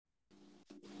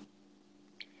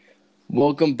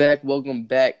Welcome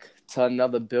back to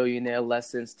another Billionaire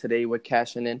Lessons. Today we're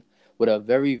cashing in with a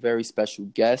very, very special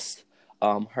guest.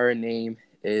 Her name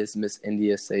is Miss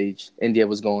India Sage. India,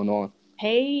 what's going on?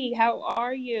 Hey, how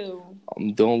are you?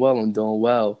 I'm doing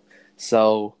well.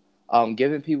 So,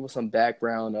 giving people some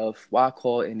background of why I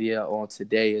call India on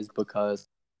today is because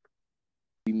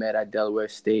we met at Delaware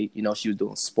State. You know, she was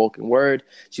doing spoken word.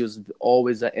 She was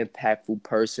always an impactful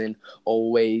person,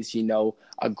 always,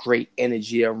 a great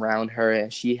energy around her.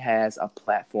 And she has a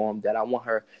platform that I want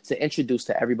her to introduce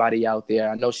to everybody out there.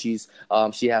 I know she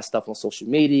has stuff on social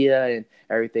media and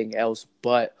everything else,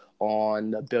 but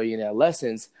on the Billionaire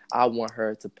Lessons, I want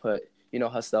her to put,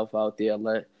 herself out there,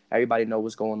 let everybody know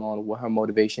what's going on, what her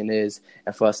motivation is,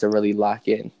 and for us to really lock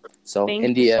in. So, Thank you so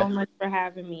India, much for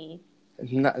having me.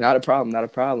 not a problem, not a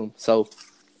problem. So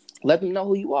let me know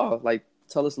who you are. Like,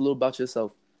 tell us a little about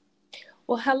yourself.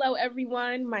 Well, hello,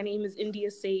 everyone. My name is India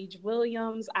Sage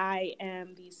Williams. I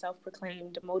am the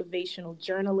self-proclaimed motivational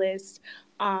journalist.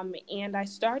 And I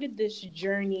started this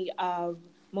journey of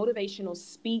motivational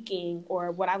speaking,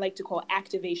 or what I like to call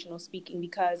activational speaking,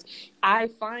 because I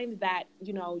find that,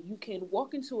 you can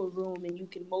walk into a room and you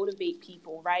can motivate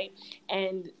people, right?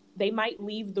 And they might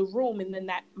leave the room and then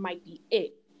that might be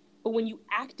it. But when you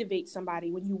activate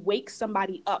somebody, when you wake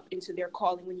somebody up into their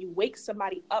calling, when you wake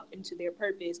somebody up into their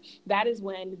purpose, that is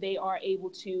when they are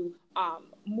able to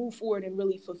move forward and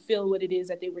really fulfill what it is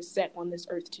that they were set on this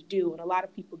earth to do. And a lot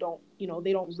of people don't,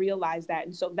 they don't realize that.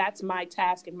 And so that's my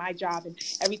task and my job. And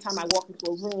every time I walk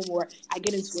into a room or I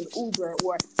get into an Uber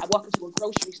or I walk into a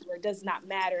grocery store, it does not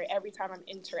matter. Every time I'm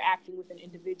interacting with an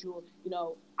individual,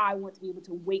 I want to be able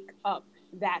to wake up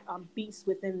that beast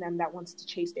within them that wants to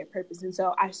chase their purpose. And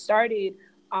so I started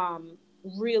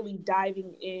really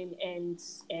diving in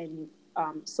and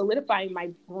solidifying my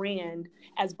brand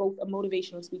as both a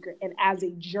motivational speaker and as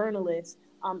a journalist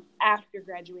after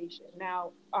graduation,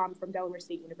 now from Delaware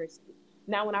State University.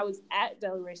 Now, when I was at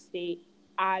Delaware State,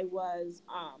 I was,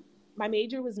 my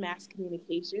major was mass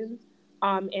communications,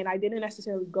 and I didn't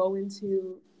necessarily go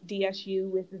into DSU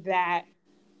with that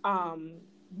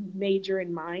major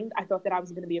in mind. I thought that I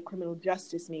was going to be a criminal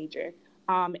justice major.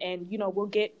 And, we'll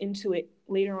get into it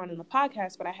later on in the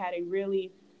podcast, but I had a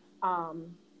really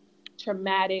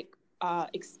traumatic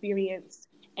experience,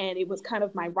 and it was kind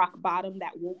of my rock bottom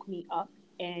that woke me up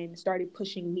and started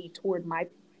pushing me toward my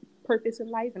purpose in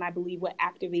life, and I believe what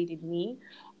activated me.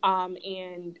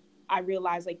 And I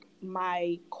realized, like,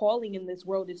 my calling in this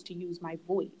world is to use my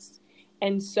voice.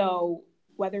 And so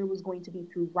whether it was going to be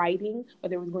through writing,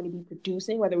 whether it was going to be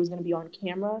producing, whether it was going to be on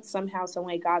camera, somehow, some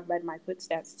way, God led my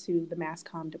footsteps to the mass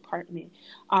comm department.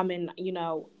 And,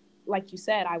 like you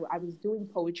said, I was doing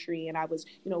poetry and I was,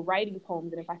 writing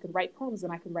poems. And if I could write poems,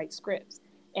 then I could write scripts.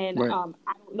 And Right.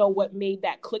 I don't know what made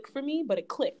that click for me, but it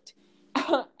clicked.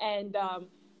 And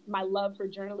my love for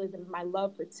journalism, my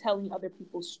love for telling other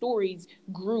people's stories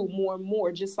grew more and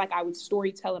more. Just like I would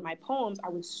storytell in my poems, I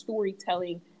was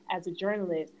storytelling as a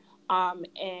journalist.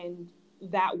 And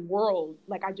that world,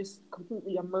 like, I just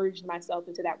completely immersed myself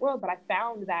into that world. But I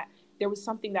found that there was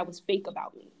something that was fake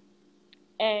about me.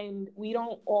 And we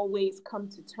don't always come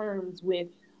to terms with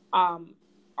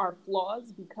our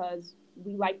flaws because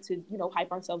we like to,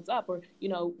 hype ourselves up, or,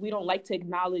 we don't like to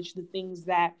acknowledge the things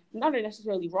that not are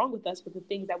necessarily wrong with us, but the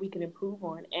things that we can improve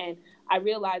on. And I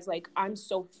realized, like, I'm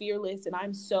so fearless and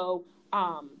I'm so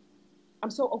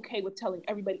okay with telling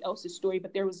everybody else's story,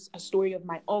 but there was a story of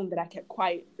my own that I kept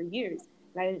quiet for years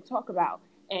and I didn't talk about.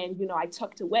 And, I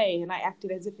tucked away and I acted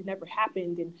as if it never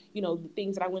happened. And, the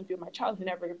things that I went through in my childhood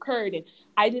never occurred. And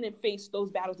I didn't face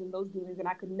those battles and those demons. And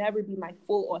I could never be my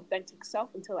full, authentic self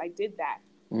until I did that.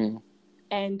 Mm.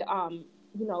 And,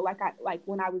 like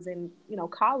when I was in,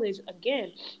 college,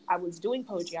 again, I was doing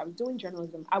poetry, I was doing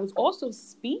journalism. I was also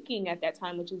speaking at that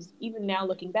time, which is, even now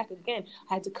looking back again,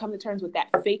 I had to come to terms with that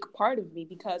fake part of me,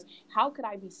 because how could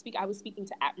I be I was speaking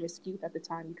to at-risk youth at the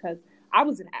time, because I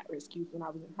was an at-risk youth when I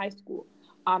was in high school.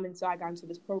 And so I got into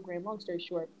this program. Long story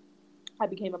short, I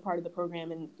became a part of the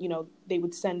program, and, they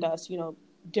would send us,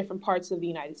 different parts of the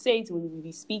United States, and we would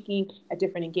be speaking at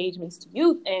different engagements to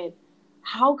youth. And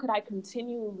how could I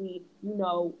continually,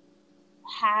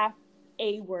 half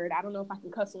a word? I don't know if I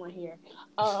can cuss on here.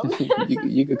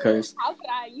 You could curse. How could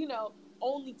I,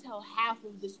 only tell half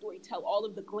of the story, tell all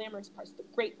of the glamorous parts, the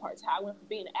great parts, how I went from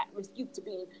being an at-risk youth to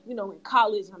being, in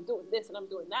college, and I'm doing this and I'm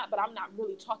doing that, but I'm not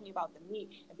really talking about the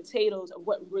meat and potatoes of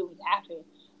what really happened.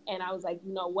 And I was like,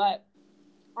 you know what?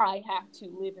 I have to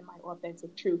live in my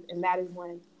authentic truth. And that is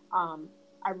when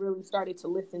I really started to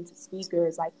listen to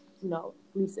speakers like,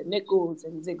 Lisa Nichols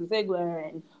and Zig Ziglar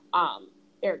and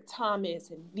Eric Thomas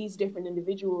and these different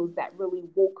individuals that really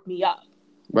woke me up,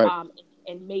 Right.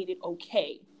 And made it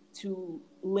okay to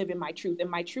live in my truth. And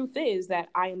my truth is that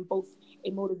I am both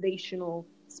a motivational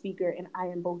speaker and I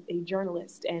am both a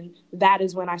journalist. And that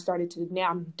is when I started to, now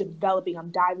I'm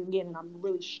diving in, and I'm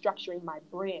really structuring my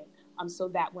brand, so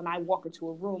that when I walk into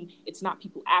a room, it's not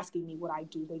people asking me what I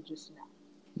do, they just know.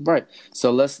 Right.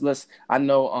 So let's I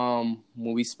know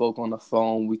when we spoke on the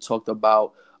phone, we talked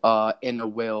about inner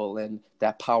will and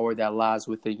that power that lies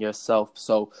within yourself.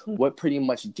 So what pretty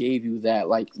much gave you that?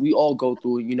 Like, we all go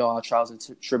through, our trials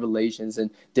and tribulations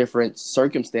and different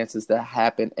circumstances that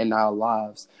happen in our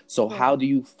lives. So how do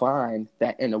you find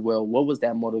that inner will? What was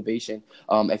that motivation?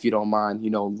 If you don't mind,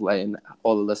 letting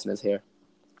all the listeners hear.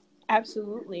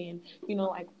 Absolutely. And,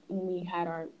 like when we had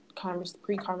our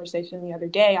pre-conversation the other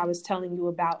day, I was telling you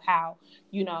about how,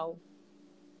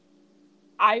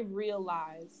 I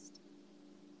realized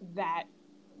that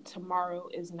tomorrow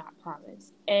is not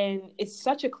promised. And it's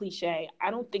such a cliche. I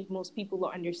don't think most people will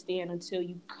understand until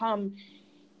you come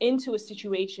into a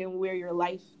situation where your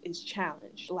life is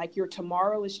challenged. Like your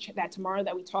tomorrow that tomorrow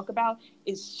that we talk about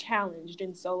is challenged.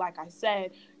 And so, like I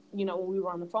said, when we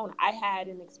were on the phone, I had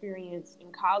an experience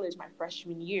in college my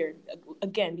freshman year,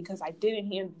 again, because I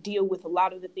didn't deal with a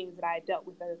lot of the things that I had dealt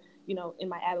with, in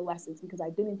my adolescence, because I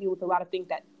didn't deal with a lot of things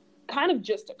that kind of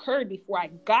just occurred before I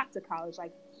got to college.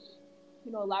 Like,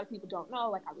 a lot of people don't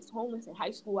know, like I was homeless in high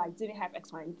school. I didn't have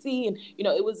X, Y, and Z. And,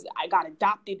 I got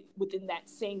adopted within that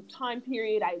same time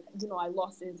period. I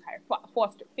lost an entire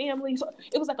foster family. So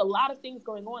it was like a lot of things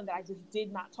going on that I just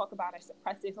did not talk about. I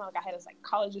suppressed it. It's not like I had a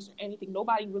psychologist or anything.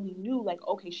 Nobody really knew, like,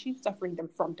 okay, she's suffering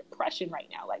from depression right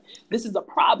now. Like, this is a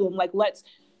problem. Like, let's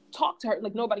talk to her.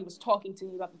 Like, nobody was talking to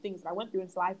me about the things that I went through.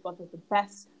 And so I thought that the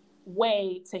best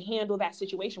way to handle that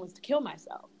situation was to kill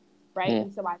myself. Right.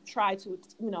 And so I tried to,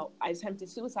 I attempted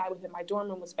suicide within my dorm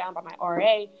room, was found by my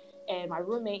RA and my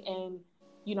roommate. And,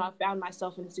 I found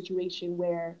myself in a situation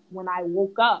where when I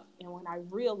woke up and when I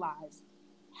realized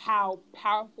how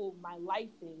powerful my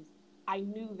life is, I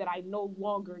knew that I no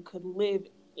longer could live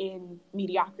in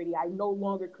mediocrity. I no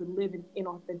longer could live in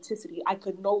inauthenticity. I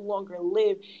could no longer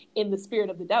live in the spirit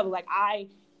of the devil. Like, I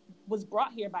was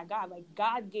brought here by God. Like,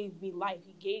 God gave me life.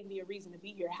 He gave me a reason to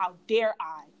be here. How dare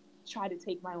I try to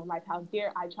take my own life? How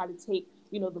dare I try to take,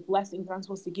 the blessings that I'm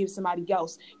supposed to give somebody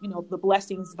else, the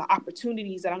blessings, the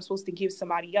opportunities that I'm supposed to give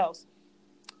somebody else?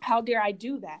 How dare I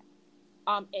do that?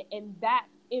 And that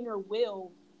inner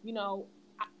will,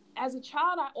 as a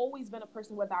child, I always been a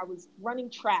person, whether I was running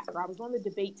track or I was on the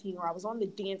debate team or I was on the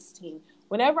dance team,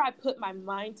 whenever I put my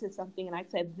mind to something and I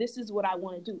said, this is what I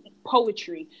want to do,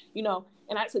 poetry,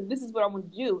 and I said, this is what I want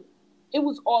to do, it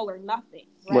was all or nothing,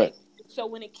 right? So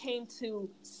when it came to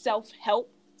self-help,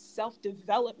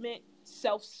 self-development,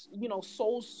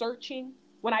 soul searching,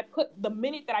 the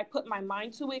minute that I put my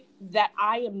mind to it, that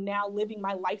I am now living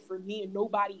my life for me and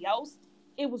nobody else,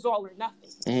 it was all or nothing.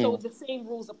 So the same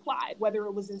rules applied, whether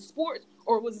it was in sports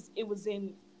or it was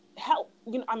in help,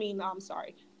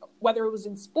 whether it was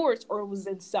in sports or it was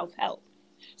in self-help.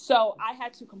 So I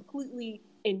had to completely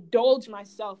indulge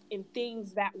myself in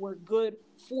things that were good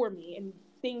for me and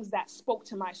things that spoke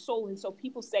to my soul. And so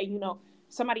people say,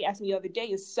 somebody asked me the other day,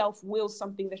 is self-will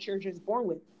something that you're just born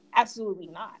with? Absolutely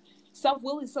not.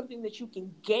 Self-will is something that you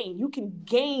can gain. You can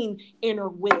gain inner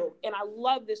will. And I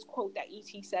love this quote that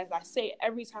E.T. says. I say it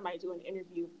every time I do an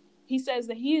interview. He says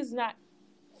that he is not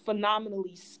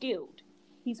phenomenally skilled.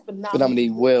 He's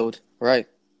phenomenally willed. Right.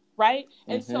 Right?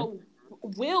 And so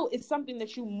will is something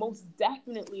that you most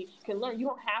definitely can learn. You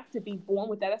don't have to be born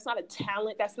with that. That's not a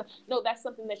talent. That's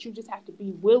something that you just have to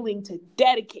be willing to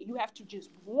dedicate. You have to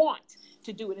just want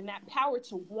to do it. And that power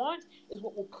to want is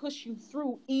what will push you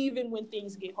through even when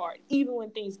things get hard, even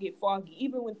when things get foggy,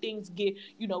 even when things get,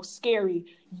 scary.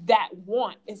 That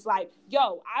want is like,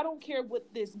 yo, I don't care what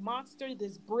this monster,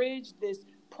 this bridge, this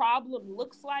problem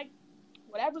looks like.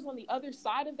 Whatever's on the other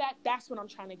side of that, that's what I'm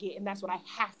trying to get. And that's what I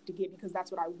have to get because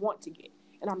that's what I want to get.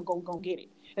 And I'm going to go get it.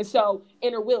 And so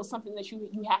inner will is something that you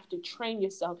have to train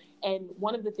yourself. And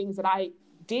one of the things that I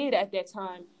did at that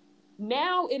time,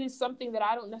 now it is something that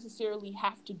I don't necessarily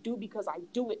have to do because I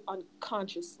do it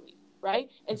unconsciously, right?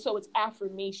 And so it's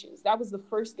affirmations. That was the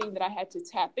first thing that I had to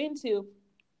tap into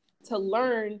to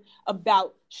learn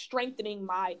about strengthening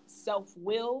my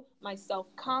self-will, my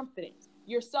self-confidence.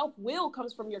 Your self-will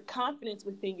comes from your confidence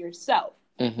within yourself.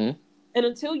 And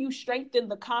until you strengthen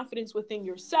the confidence within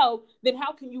yourself, then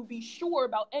how can you be sure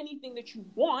about anything that you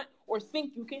want or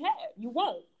think you can have? You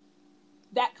won't.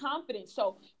 That confidence.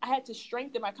 So I had to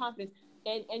strengthen my confidence.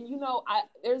 And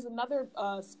there's another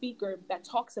speaker that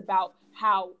talks about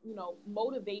how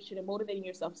motivation and motivating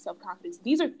yourself, self-confidence,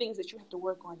 these are things that you have to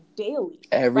work on daily,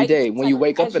 Every right? day Just when like you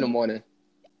wake up as in the you morning.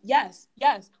 Yes,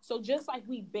 yes. So just like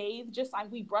we bathe, just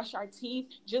like we brush our teeth,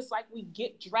 just like we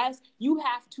get dressed, you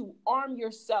have to arm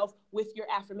yourself with your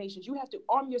affirmations. You have to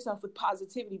arm yourself with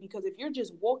positivity, because if you're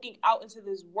just walking out into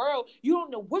this world, you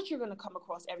don't know what you're going to come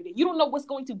across every day. You don't know what's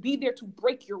going to be there to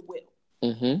break your will.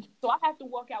 Mm-hmm. So I have to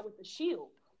walk out with a shield.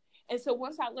 And so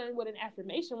once I learned what an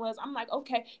affirmation was, I'm like,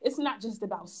 okay, it's not just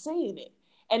about saying it.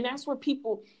 And that's where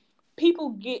people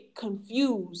get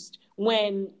confused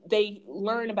when they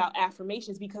learn about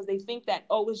affirmations, because they think that,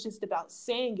 oh, it's just about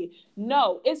saying it.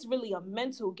 No, it's really a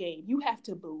mental game. You have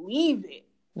to believe it.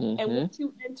 And Mm-hmm. once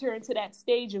you enter into that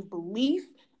stage of belief,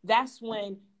 that's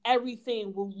when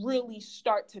everything will really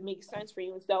start to make sense for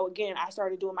you. And so again, I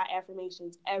started doing my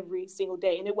affirmations every single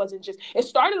day. And it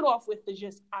started off with the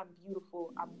just, I'm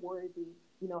beautiful, I'm worthy,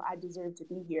 I deserve to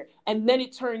be here. And then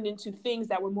it turned into things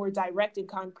that were more direct and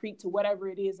concrete to whatever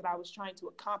it is that I was trying to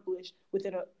accomplish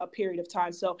within a period of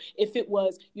time. So if it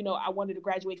was, I wanted to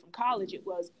graduate from college, it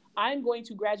was, I'm going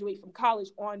to graduate from college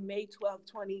on May 12th,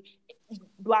 20,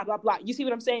 blah, blah, blah. You see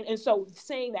what I'm saying? And so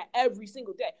saying that every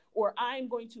single day, or I'm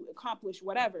going to accomplish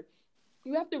whatever,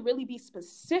 you have to really be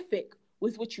specific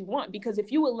with what you want. Because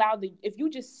if you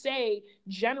just say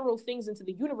general things into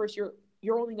the universe, you're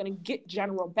only going to get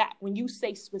general back. When you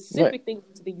say specific things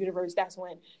into the universe, that's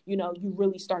when, you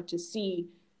really start to see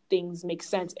things make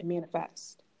sense and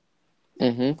manifest.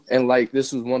 Mm-hmm. And like,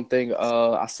 this was one thing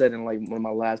I said in like one of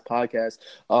my last podcasts.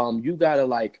 You gotta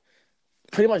like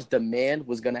pretty much demand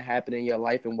what's gonna happen in your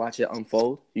life and watch it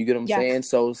unfold. You get what I'm Yes. saying?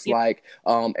 So it's like,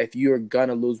 if you're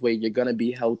gonna lose weight, you're gonna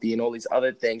be healthy and all these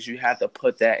other things, you have to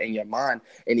put that in your mind.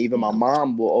 And even my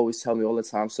mom will always tell me all the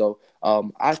time. So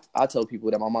I tell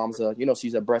people that my mom's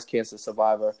she's a breast cancer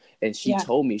survivor, and she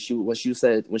told me when she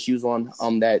was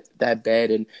on that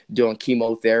bed and doing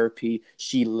chemotherapy,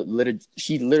 she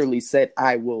literally said,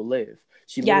 "I will live."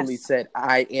 She literally said,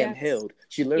 "I am healed."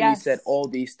 She literally said all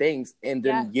these things. And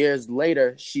then years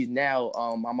later, she's now,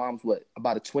 my mom's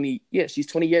she's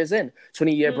 20 years in,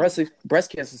 20-year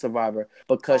breast cancer survivor,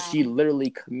 because she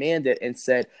literally commanded and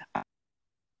said,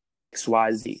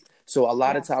 XYZ. So a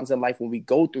lot of times in life, when we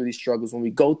go through these struggles, when we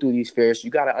go through these fears, you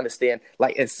got to understand,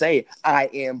 like, and say, I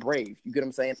am brave. You get what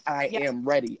I'm saying? I am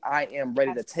ready. I am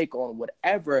ready to take on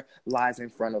whatever lies in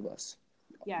front of us.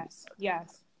 Yes.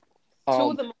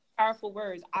 Two of the most powerful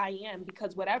words, I am,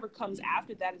 because whatever comes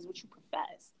after that is what you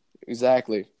profess.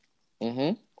 Exactly.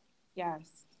 Mm-hmm. Yes.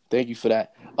 Thank you for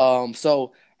that.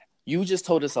 So you just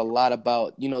told us a lot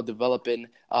about, developing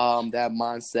that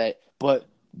mindset, but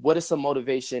what is some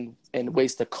motivation and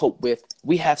ways to cope with?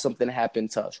 We have something happen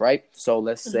to us, right? So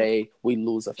let's say we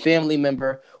lose a family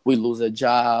member, we lose a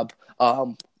job,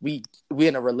 we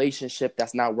in a relationship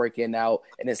that's not working out,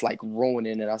 and it's like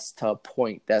ruining us to a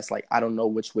point that's like, I don't know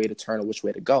which way to turn or which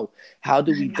way to go. How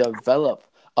do we develop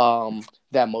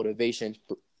that motivation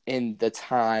in the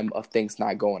time of things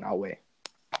not going our way?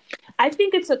 I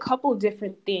think it's a couple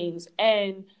different things,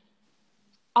 and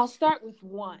I'll start with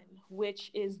one,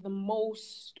 which is the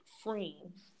most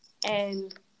freeing.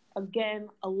 And again,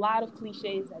 a lot of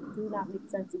cliches that do not make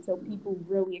sense until people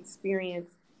really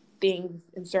experience things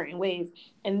in certain ways.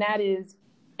 And that is,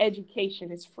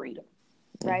 education is freedom,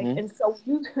 right? Mm-hmm. And so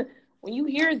when you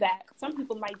hear that, some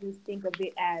people might just think of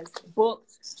it as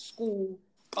books, school.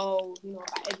 Oh, if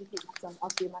I educate myself, I'll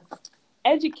free myself.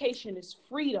 Education is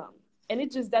freedom. And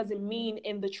it just doesn't mean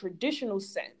in the traditional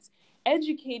sense.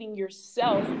 Educating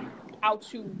yourself how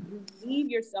to relieve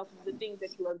yourself of the things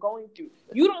that you are going through.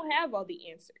 You don't have all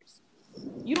the answers.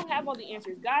 You don't have all the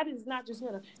answers. God is not just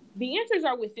the answers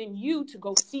are within you to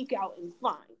go seek out and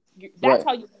find. That's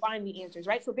how you find the answers,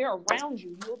 right? So they're around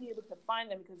you. You'll be able to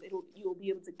find them because you'll be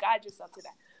able to guide yourself to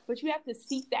that. But you have to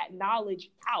seek that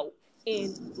knowledge out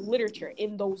in literature,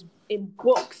 in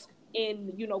books,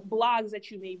 in blogs that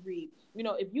you may read.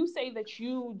 If you say that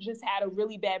you just had a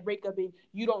really bad breakup and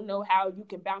you don't know how you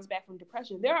can bounce back from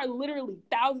depression, there are literally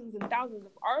thousands and thousands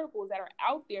of articles that are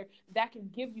out there that can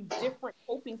give you different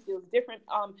coping skills, different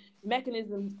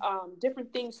mechanisms,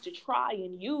 different things to try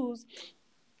and use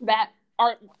that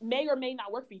may or may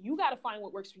not work for you. You got to find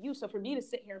what works for you. So for me to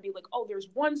sit here and be like, oh, there's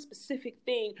one specific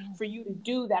thing for you to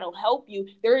do that'll help you,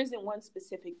 there isn't one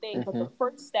specific thing. But the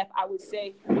first step, I would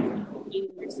say, is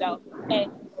educating yourself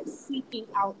and seeking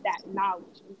out that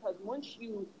knowledge. Because once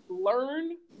you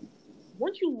learn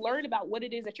about what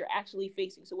it is that you're actually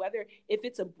facing, so whether if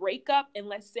it's a breakup, and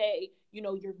let's say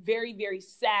you're very, very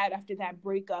sad after that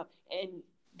breakup, and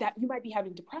that you might be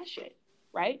having depression.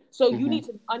 right? So you need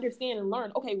to understand and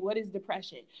learn, okay, what is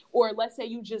depression? Or let's say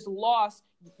you just lost,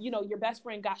 your best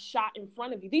friend got shot in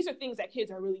front of you. These are things that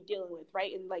kids are really dealing with,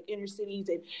 right? In like inner cities.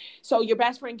 And so your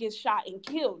best friend gets shot and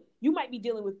killed. You might be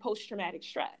dealing with post-traumatic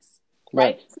stress,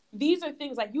 right? So these are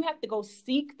things like you have to go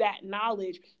seek that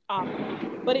knowledge.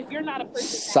 But if you're not a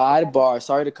person Sidebar,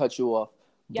 sorry to cut you off,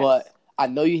 yes. but I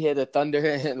know you hear the thunder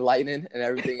and lightning and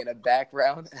everything in the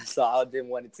background, so I didn't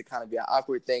want it to kind of be an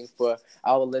awkward thing for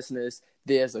our listeners.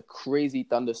 There's a crazy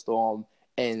thunderstorm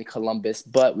in Columbus,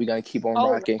 but we're gonna keep on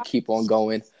rocking, keep on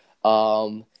going.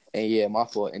 And yeah, my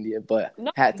fault, India, but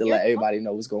had to let everybody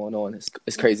know what's going on.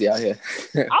 It's crazy out here.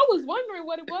 I was wondering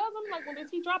what it was. I'm like, well, is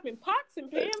he dropping pots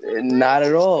and pans? Not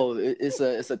at all. It's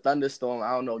a thunderstorm.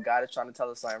 I don't know. God is trying to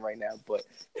tell us something right now, but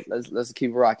let's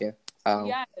keep rocking.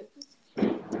 Yes.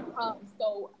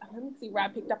 So let me see where I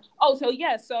picked up. Oh, so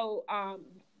yeah. So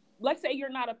let's say you're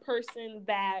not a person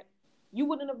that you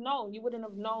wouldn't have known. You wouldn't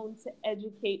have known to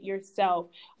educate yourself.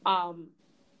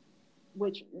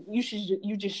 Which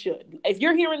you just should. If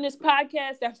you're hearing this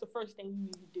podcast, that's the first thing you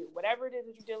need to do. Whatever it is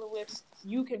that you're dealing with,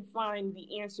 you can find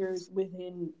the answers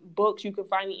within books. You can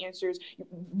find the answers.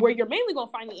 Where you're mainly going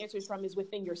to find the answers from is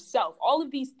within yourself. All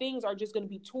of these things are just going to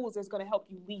be tools that's going to help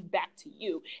you lead back to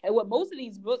you. And what most of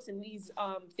these books and these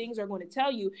things are going to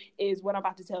tell you is what I'm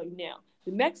about to tell you now.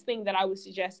 The next thing that I would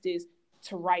suggest is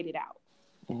to write it out.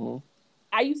 Mm-hmm.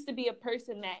 I used to be a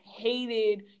person that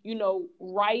hated,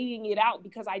 writing it out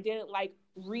because I didn't like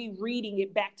rereading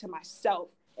it back to myself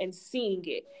and seeing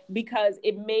it because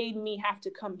it made me have to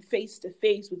come face to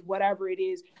face with whatever it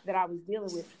is that I was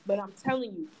dealing with. But I'm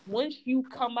telling you, once you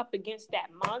come up against that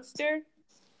monster,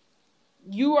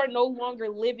 you are no longer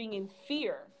living in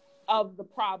fear of the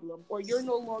problem, or you're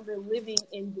no longer living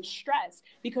in distress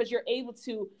because you're able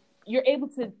to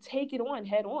take it on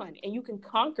head on, and you can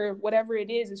conquer whatever it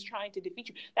is trying to defeat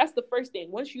you. That's the first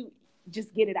thing. Once you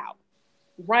just get it out,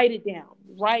 write it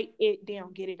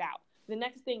down, get it out. The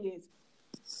next thing is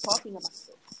talking about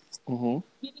it. Mm-hmm.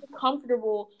 Getting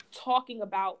comfortable talking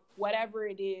about whatever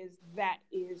it is that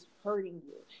is hurting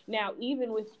you. Now,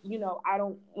 even with, I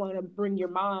don't want to bring your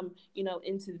mom,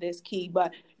 into this key,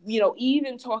 but,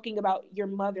 even talking about your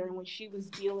mother and when she was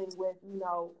dealing with,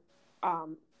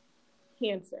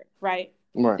 cancer, right?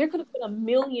 There could have been a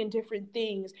million different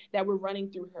things that were running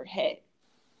through her head.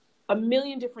 A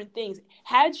million different things.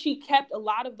 Had she kept a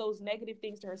lot of those negative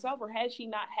things to herself, or had she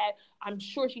not had, I'm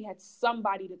sure she had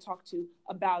somebody to talk to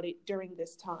about it during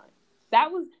this time.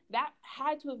 That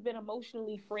had to have been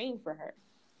emotionally freeing for her.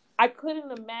 I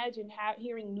couldn't imagine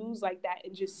hearing news like that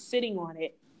and just sitting on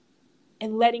it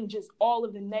and letting just all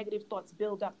of the negative thoughts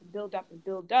build up and build up and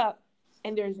build up.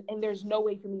 And there's no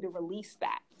way for me to release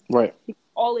that. Right.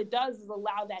 All it does is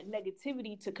allow that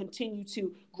negativity to continue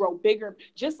to grow bigger.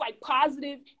 Just like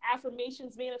positive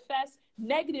affirmations manifest,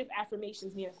 negative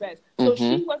affirmations manifest. So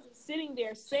she wasn't sitting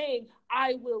there saying,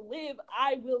 I will live,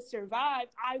 I will survive,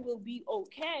 I will be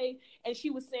okay. And she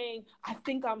was saying, I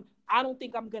don't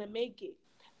think I'm going to make it.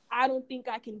 I don't think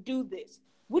I can do this.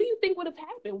 What do you think would have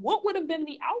happened? What would have been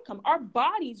the outcome? Our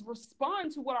bodies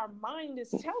respond to what our mind is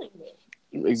telling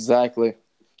them. Exactly.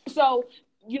 So,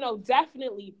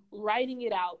 definitely writing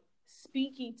it out,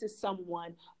 speaking to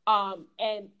someone,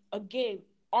 and again,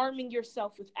 arming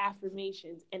yourself with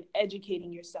affirmations and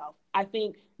educating yourself. I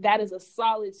think that is a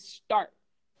solid start.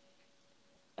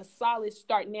 A solid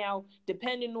start. Now,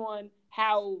 depending on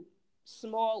how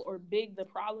small or big the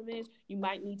problem is, you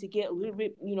might need to get a little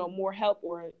bit, more help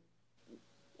or,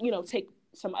 take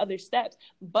some other steps.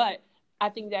 But I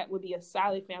think that would be a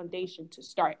solid foundation to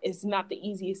start. It's not the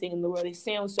easiest thing in the world. It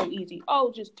sounds so easy.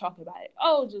 Oh, just talk about it.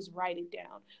 Oh, just write it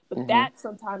down. But that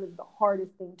sometimes is the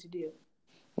hardest thing to do.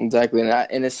 Exactly.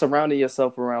 And it's surrounding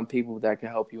yourself around people that can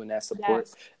help you in that support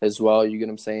as well. You get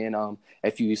what I'm saying?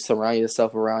 If you surround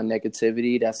yourself around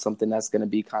negativity, that's something that's going to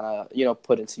be kind of,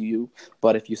 put into you.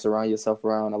 But if you surround yourself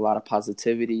around a lot of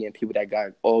positivity and people that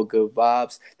got all good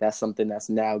vibes, that's something that's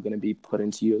now going to be put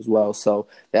into you as well. So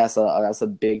that's a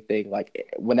big thing.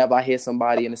 Like whenever I hear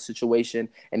somebody in a situation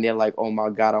and they're like, oh my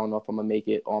God, I don't know if I'm going to make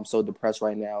it, or I'm so depressed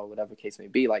right now, whatever the case may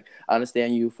be. Like, I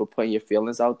understand you for putting your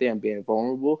feelings out there and being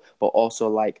vulnerable, but also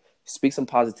like speak some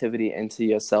positivity into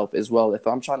yourself as well. If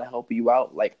I'm trying to help you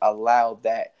out, like allow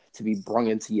that to be brung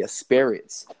into your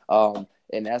spirits. And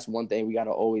that's one thing we got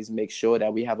to always make sure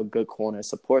that we have a good corner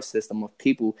support system of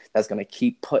people that's going to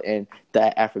keep putting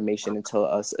that affirmation into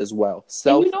us as well.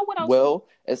 Self-will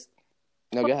is...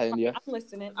 No, go ahead, India.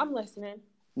 I'm listening.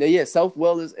 No, yeah,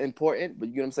 self-will is important, but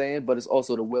you know what I'm saying? But it's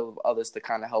also the will of others to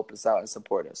kind of help us out and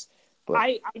support us. But,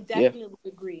 I definitely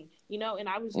agree, and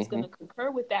I was just going to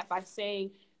concur with that by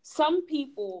saying some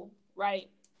people, right,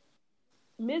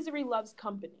 misery loves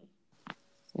company.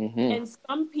 Mm-hmm. And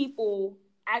some people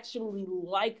actually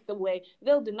like the way,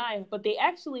 they'll deny it, but they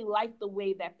actually like the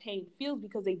way that pain feels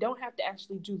because they don't have to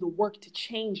actually do the work to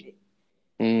change it.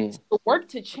 The work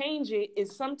to change it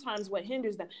is sometimes what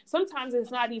hinders them. Sometimes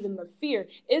it's not even the fear.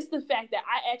 It's the fact that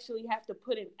I actually have to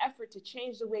put in effort to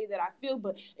change the way that I feel.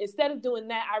 But instead of doing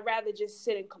that, I'd rather just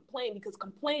sit and complain, because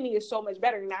complaining is so much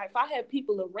better. Now, if I have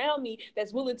people around me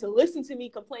that's willing to listen to me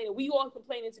complain, and we all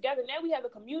complaining together, now we have a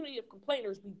community of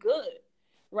complainers. We good.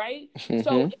 Right? Mm-hmm.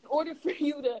 So in order for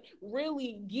you to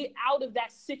really get out of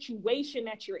that situation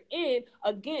that you're in,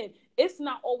 again, it's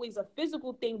not always a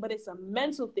physical thing, but it's a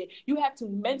mental thing. You have to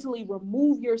mentally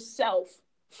remove yourself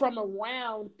from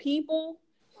around people,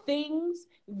 things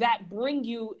that bring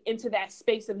you into that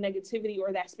space of negativity,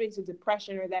 or that space of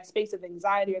depression, or that space of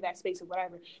anxiety, or that space of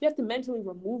whatever. You have to mentally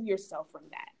remove yourself from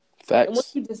that. Facts. And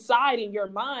once you decide in your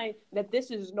mind that this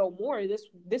is no more,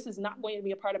 this is not going to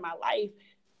be a part of my life,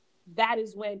 that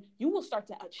is when you will start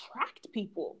to attract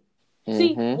people. Mm-hmm.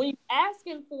 See, when you're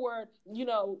asking for,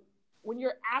 when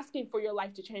you're asking for your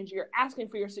life to change, you're asking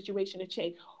for your situation to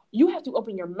change, you have to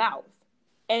open your mouth.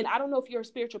 And I don't know if you're a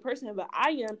spiritual person, but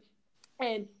I am.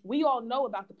 And we all know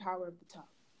about the power of the tongue.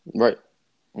 Right.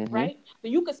 Mm-hmm. Right? So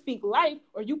you could speak life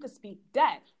or you could speak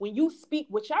death. When you speak,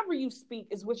 whichever you speak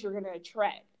is what you're going to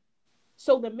attract.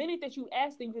 So the minute that you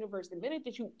ask the universe, the minute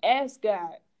that you ask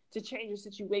God to change your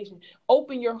situation,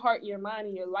 open your heart, your mind,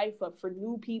 and your life up for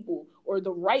new people, or the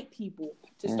right people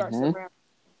to start surrounding.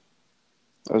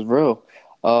 That's real.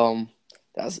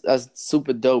 That's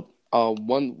super dope.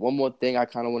 One more thing I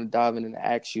kind of want to dive in and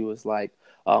ask you is, like,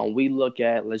 we look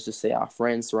at, let's just say, our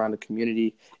friends around the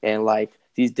community, and like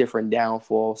these different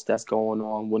downfalls that's going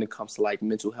on when it comes to like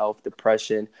mental health,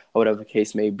 depression, or whatever the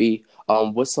case may be.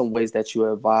 What's some ways that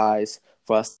you advise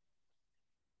for us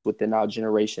within our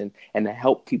generation and to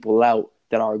help people out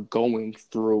that are going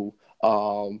through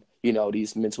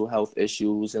these mental health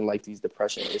issues and like these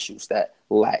depression issues that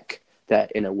lack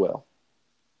that inner will?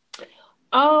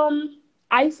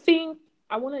 I think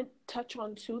I want to touch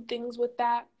on two things with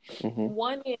that. Mm-hmm.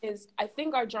 One is, I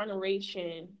think our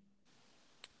generation,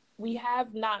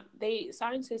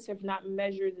 scientists have not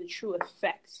measured the true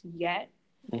effects yet.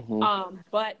 Mm-hmm.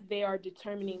 But they are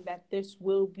determining that this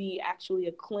will be actually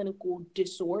a clinical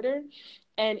disorder,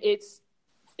 and it's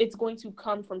going to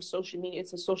come from social media.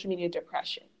 It's a social media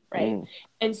depression, right?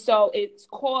 And so it's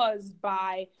caused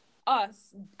by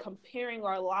us comparing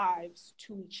our lives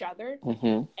to each other,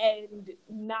 mm-hmm. and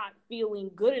not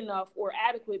feeling good enough or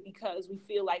adequate because we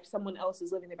feel like someone else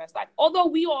is living their best life. Although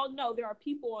we all know there are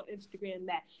people on Instagram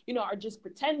that, are just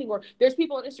pretending, or there's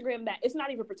people on Instagram that it's not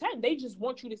even pretend. They just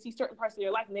want you to see certain parts of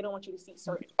their life, and they don't want you to see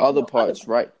certain other parts.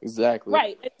 Right. Exactly.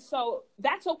 Right. And so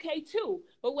that's okay too.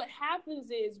 But what happens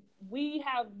is we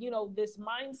have, this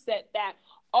mindset that,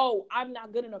 oh, I'm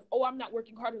not good enough. Oh, I'm not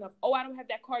working hard enough. Oh, I don't have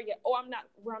that car yet. Oh, I'm not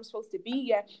where I'm supposed to be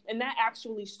yet. And that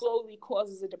actually slowly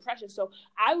causes a depression. So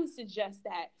I would suggest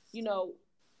that,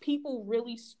 people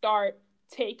really start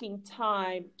taking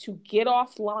time to get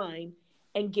offline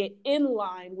and get in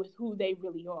line with who they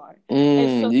really are.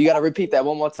 And so you got to repeat that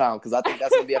one more time, because I think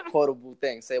that's going to be a quotable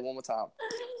thing. Say it one more time.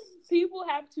 People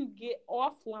have to get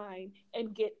offline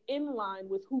and get in line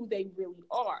with who they really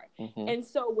are. Mm-hmm. And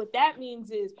so what that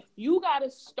means is you got to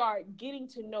start getting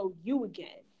to know you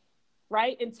again,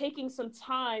 right? And taking some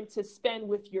time to spend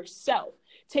with yourself,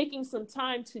 taking some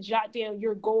time to jot down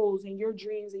your goals and your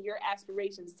dreams and your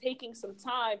aspirations, taking some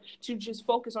time to just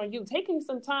focus on you, taking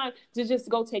some time to just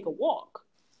go take a walk,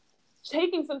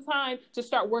 taking some time to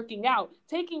start working out,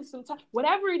 taking some time,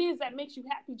 whatever it is that makes you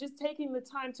happy, just taking the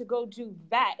time to go do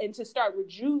that and to start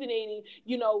rejuvenating,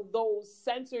 those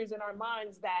sensors in our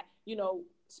minds that,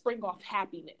 spring off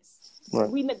happiness. Right.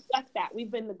 We neglect that.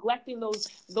 We've been neglecting those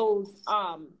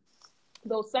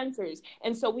sensors.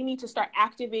 And so we need to start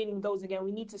activating those again.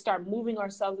 We need to start moving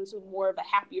ourselves into more of a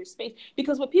happier space,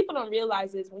 because what people don't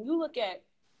realize is when you look at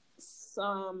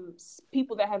some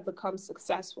people that have become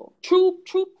successful, true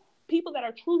people that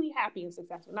are truly happy and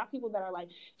successful, not people that are like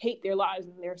hate their lives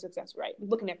and they're successful, right?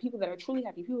 Looking at people that are truly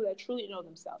happy, people that truly know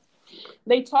themselves.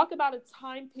 They talk about a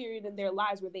time period in their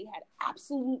lives where they had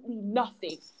absolutely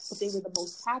nothing, but they were the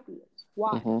most happiest.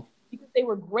 Why? Mm-hmm. Because they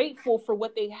were grateful for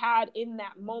what they had in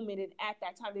that moment and at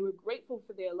that time. They were grateful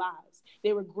for their lives.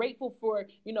 They were grateful for,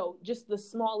 just the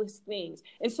smallest things.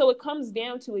 And so it comes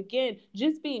down to, again,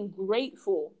 just being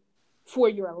grateful for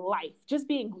your life, just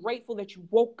being grateful that you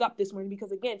woke up this morning,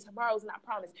 because again, tomorrow's not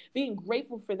promised. Being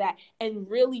grateful for that and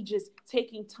really just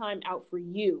taking time out for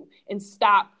you and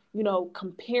stop,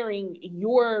 comparing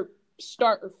your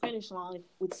start or finish line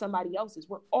with somebody else's.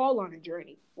 We're all on a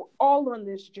journey. We're all on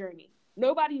this journey.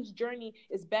 Nobody's journey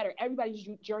is better. Everybody's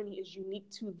journey is unique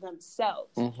to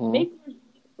themselves. Mm-hmm. Make yours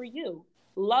unique for you.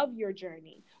 Love your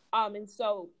journey. And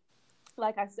so,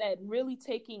 like I said, really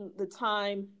taking the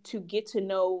time to get to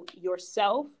know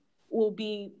yourself will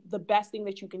be the best thing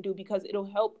that you can do, because it'll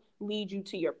help lead you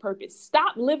to your purpose.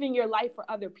 Stop living your life for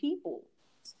other people.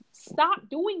 Stop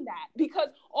doing that, because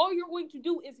all you're going to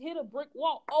do is hit a brick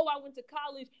wall. Oh, I went to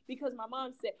college because my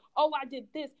mom said. Oh, I did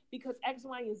this because X,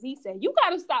 Y, and Z said. You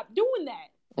got to stop doing that.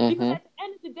 Because at the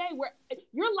end of the day, where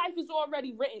your life is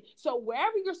already written. So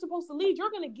wherever you're supposed to lead, you're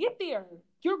going to get there.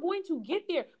 You're going to get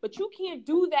there. But you can't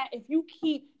do that if you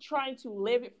keep trying to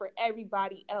live it for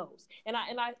everybody else. And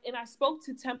I spoke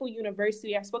to Temple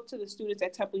University. I spoke to the students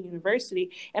at Temple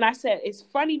University, and I said, it's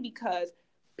funny because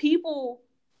people,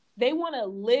 they want to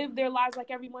live their lives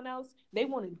like everyone else. They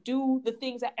want to do the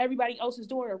things that everybody else is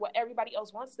doing or what everybody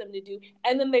else wants them to do.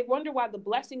 And then they wonder why the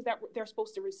blessings that they're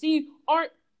supposed to receive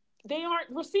aren't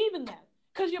receiving them.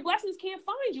 Because your blessings can't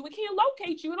find you. It can't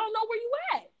locate you. It don't know where you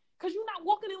at. Because you're not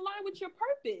walking in line with your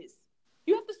purpose.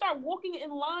 You have to start walking in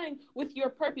line with your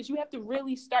purpose. You have to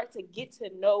really start to get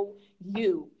to know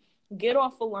you. Get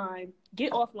off the line.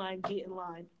 Get offline. Get in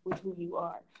line with who you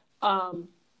are.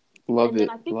 Love it.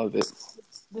 Love it.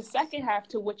 The second half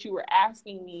to what you were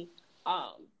asking me,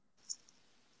 I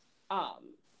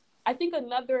think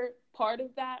another part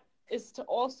of that is to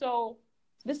also,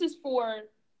 this is for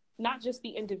not just the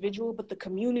individual, but the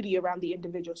community around the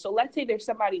individual. So let's say there's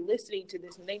somebody listening to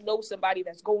this and they know somebody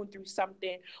that's going through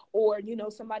something, or, you know,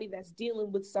 somebody that's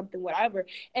dealing with something, whatever.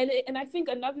 And I think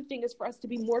another thing is for us to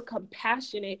be more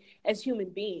compassionate as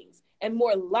human beings and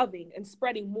more loving and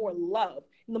spreading more love.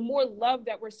 And the more love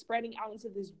that we're spreading out into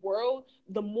this world,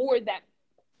 the more that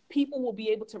people will be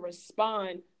able to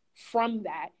respond from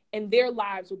that, and their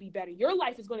lives will be better. Your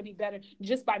life is going to be better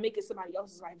just by making somebody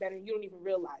else's life better, and you don't even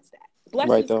realize that.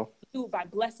 Blessings right, do by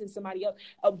blessing somebody else.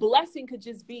 A blessing could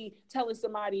just be telling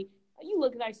somebody, you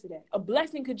look nice today. A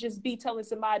blessing could just be telling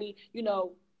somebody, you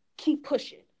know, keep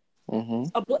pushing.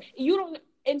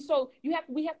 And so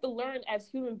we have to learn as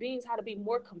human beings how to be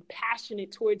more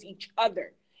compassionate towards each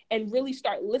other. And really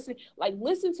start listening, like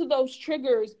listen to those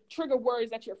trigger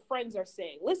words that your friends are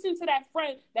saying. Listen to that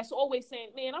friend that's always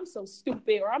saying, man, I'm so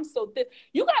stupid, or I'm so this.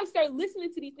 You got to start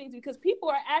listening to these things, because people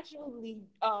are actually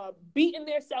beating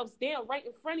themselves down right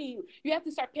in front of you. You have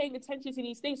to start paying attention to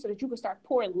these things so that you can start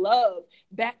pouring love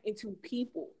back into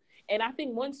people. And I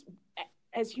think once,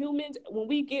 as humans, when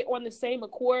we get on the same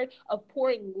accord of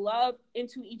pouring love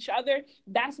into each other,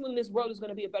 that's when this world is going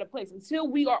to be a better place. Until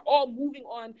we are all moving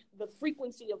on the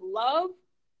frequency of love,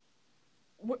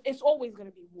 it's always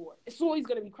going to be war. It's always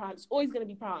going to be crime. It's always going to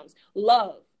be problems.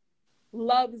 Love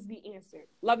is the answer.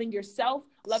 Loving yourself,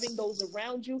 loving those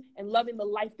around you, and loving the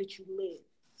life that you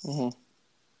live.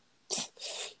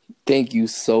 Thank you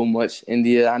so much,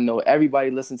 India. I know everybody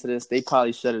listening to this, they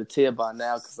probably shed a tear by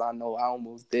now, because I know I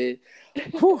almost did.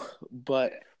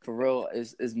 But for real,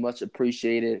 it's much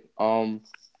appreciated.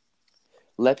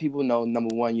 Let people know,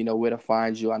 number one, you know, where to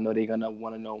find you. I know they're going to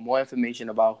want to know more information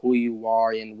about who you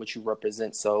are and what you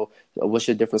represent. So what's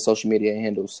your different social media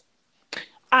handles?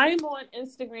 I'm on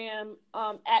Instagram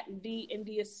at The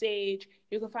India Sage.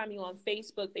 You can find me on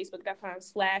Facebook,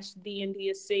 facebook.com/The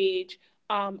India Sage.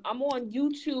 I'm on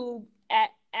YouTube at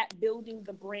Building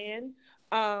the Brand.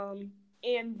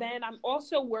 And then I'm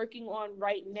also working on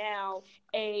right now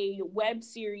a web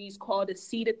series called A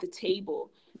Seat at the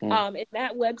Table. And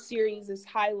that web series is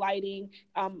highlighting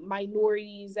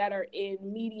minorities that are in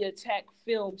media, tech,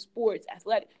 film, sports,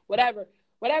 athletic, whatever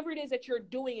it is that you're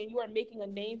doing, and you are making a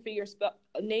name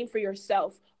for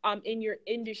yourself in your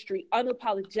industry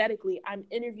unapologetically. I'm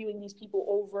interviewing these people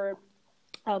over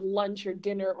lunch or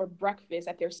dinner or breakfast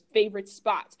at their favorite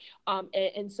spots.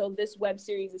 And so this web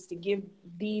series is to give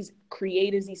these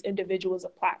creators, these individuals, a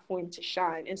platform to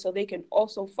shine. And so they can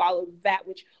also follow that,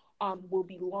 which will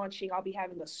be launching. I'll be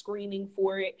having a screening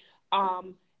for it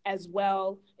as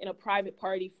well, in a private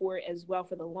party for it as well,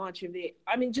 for the launch of it.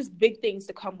 I mean, just big things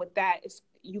to come with that.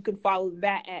 You can follow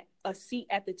that at A Seat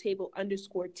at the Table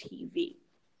 _TV.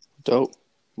 Dope.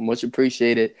 Much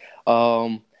appreciated.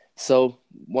 So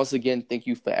once again, thank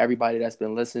you for everybody that's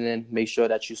been listening. Make sure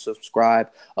that you subscribe.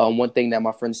 One thing that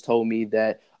my friends told me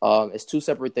that it's two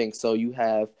separate things. So you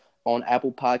have on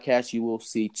Apple Podcasts, you will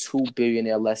see 2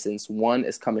 billionaire lessons. One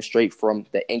is coming straight from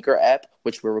the Anchor app,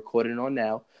 which we're recording on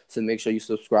now. So make sure you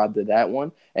subscribe to that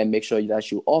one, and make sure that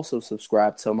you also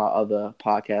subscribe to my other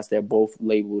podcast. They're both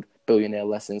labeled Billionaire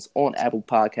Lessons on Apple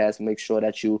Podcasts. Make sure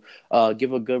that you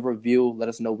give a good review. Let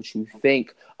us know what you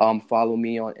think. Follow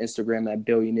me on Instagram at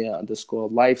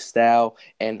billionaire_lifestyle.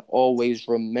 And always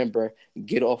remember,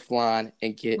 get offline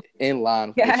and get in line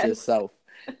with Yes. yourself.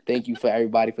 Thank you for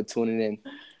everybody for tuning in.